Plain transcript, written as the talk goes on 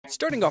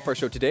Starting off our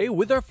show today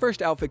with our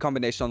first outfit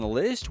combination on the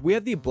list, we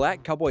have the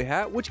black cowboy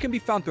hat, which can be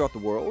found throughout the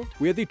world.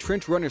 We have the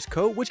trench runner's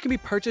coat, which can be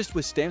purchased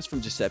with stamps from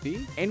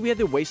Giuseppe. And we have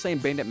the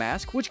wasteland bandit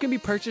mask, which can be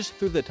purchased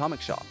through the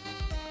Atomic Shop.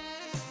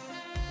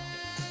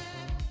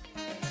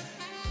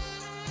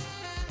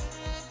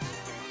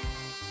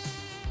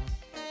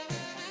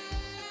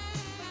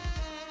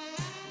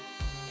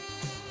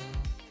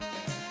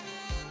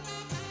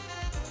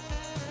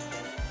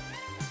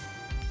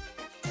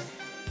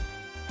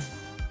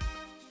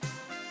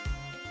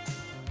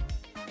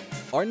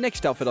 Our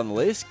next outfit on the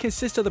list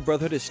consists of the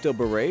Brotherhood of Steel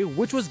Beret,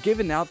 which was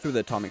given out through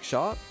the Atomic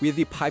Shop. We have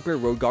the Piper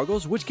Road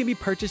Goggles, which can be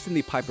purchased in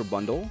the Piper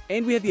Bundle.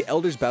 And we have the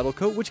Elder's Battle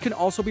Coat, which can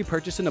also be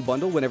purchased in a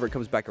bundle whenever it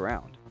comes back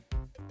around.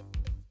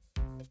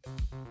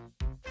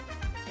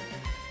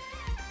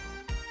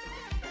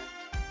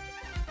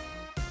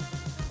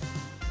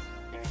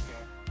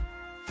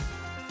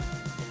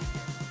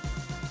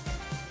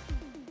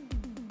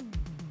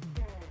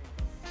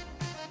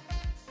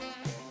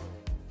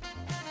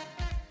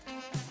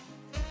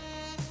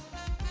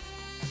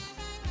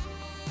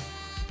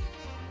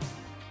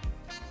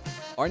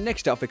 Our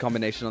next outfit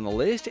combination on the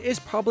list is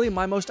probably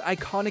my most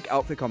iconic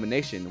outfit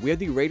combination. We have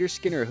the Raider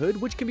Skinner Hood,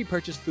 which can be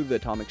purchased through the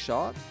Atomic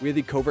Shop. We have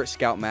the Covert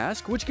Scout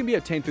Mask, which can be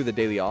obtained through the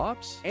Daily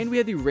Ops. And we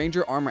have the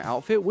Ranger Armor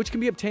Outfit, which can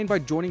be obtained by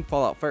joining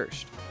Fallout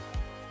First.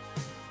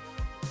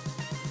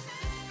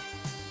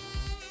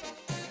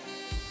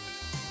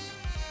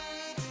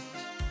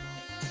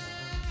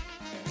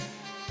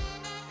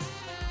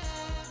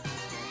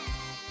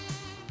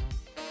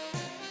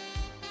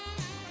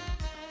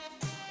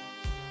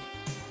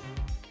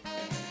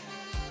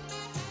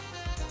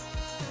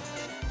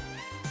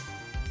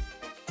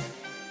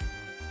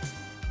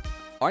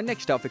 Our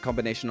next outfit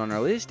combination on our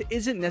list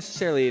isn't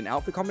necessarily an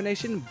outfit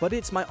combination, but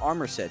it's my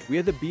armor set. We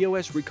have the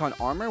BOS Recon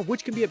Armor,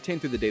 which can be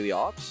obtained through the Daily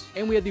Ops,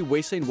 and we have the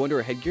Wasteland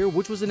Wanderer Headgear,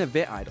 which was an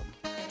event item.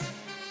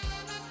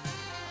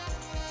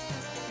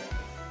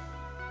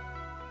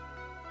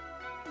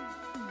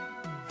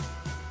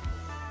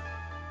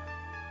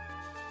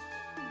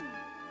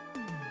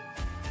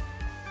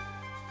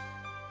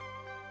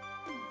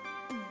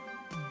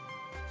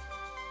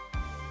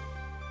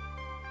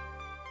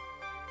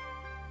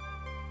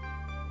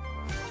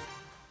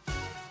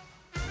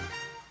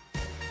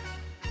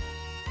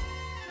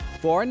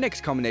 For our next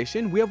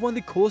combination, we have one of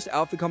the coolest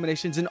outfit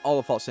combinations in all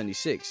of Fallout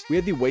 76. We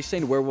have the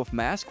Wasteland Werewolf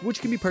Mask,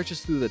 which can be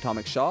purchased through the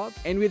Atomic Shop,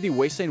 and we have the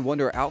Wasteland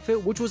Wanderer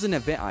outfit, which was an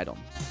event item.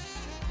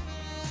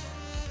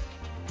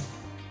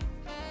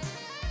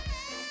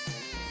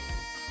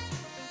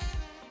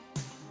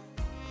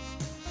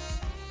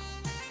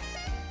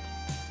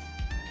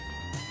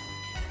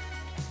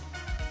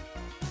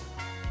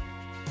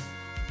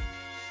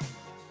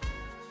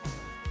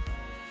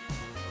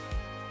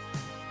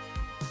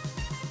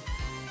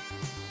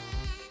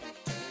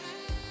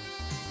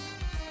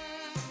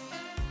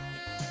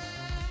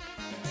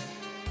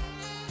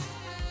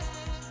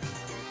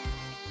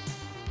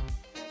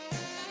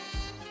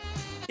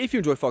 If you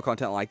enjoy Fallout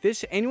content like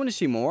this and you want to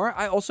see more,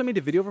 I also made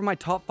a video over my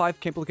top 5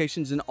 camp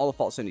locations in all of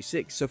Fallout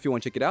 76. So if you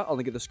want to check it out, I'll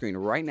link it on the screen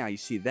right now. You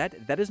see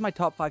that? That is my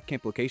top 5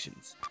 camp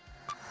locations.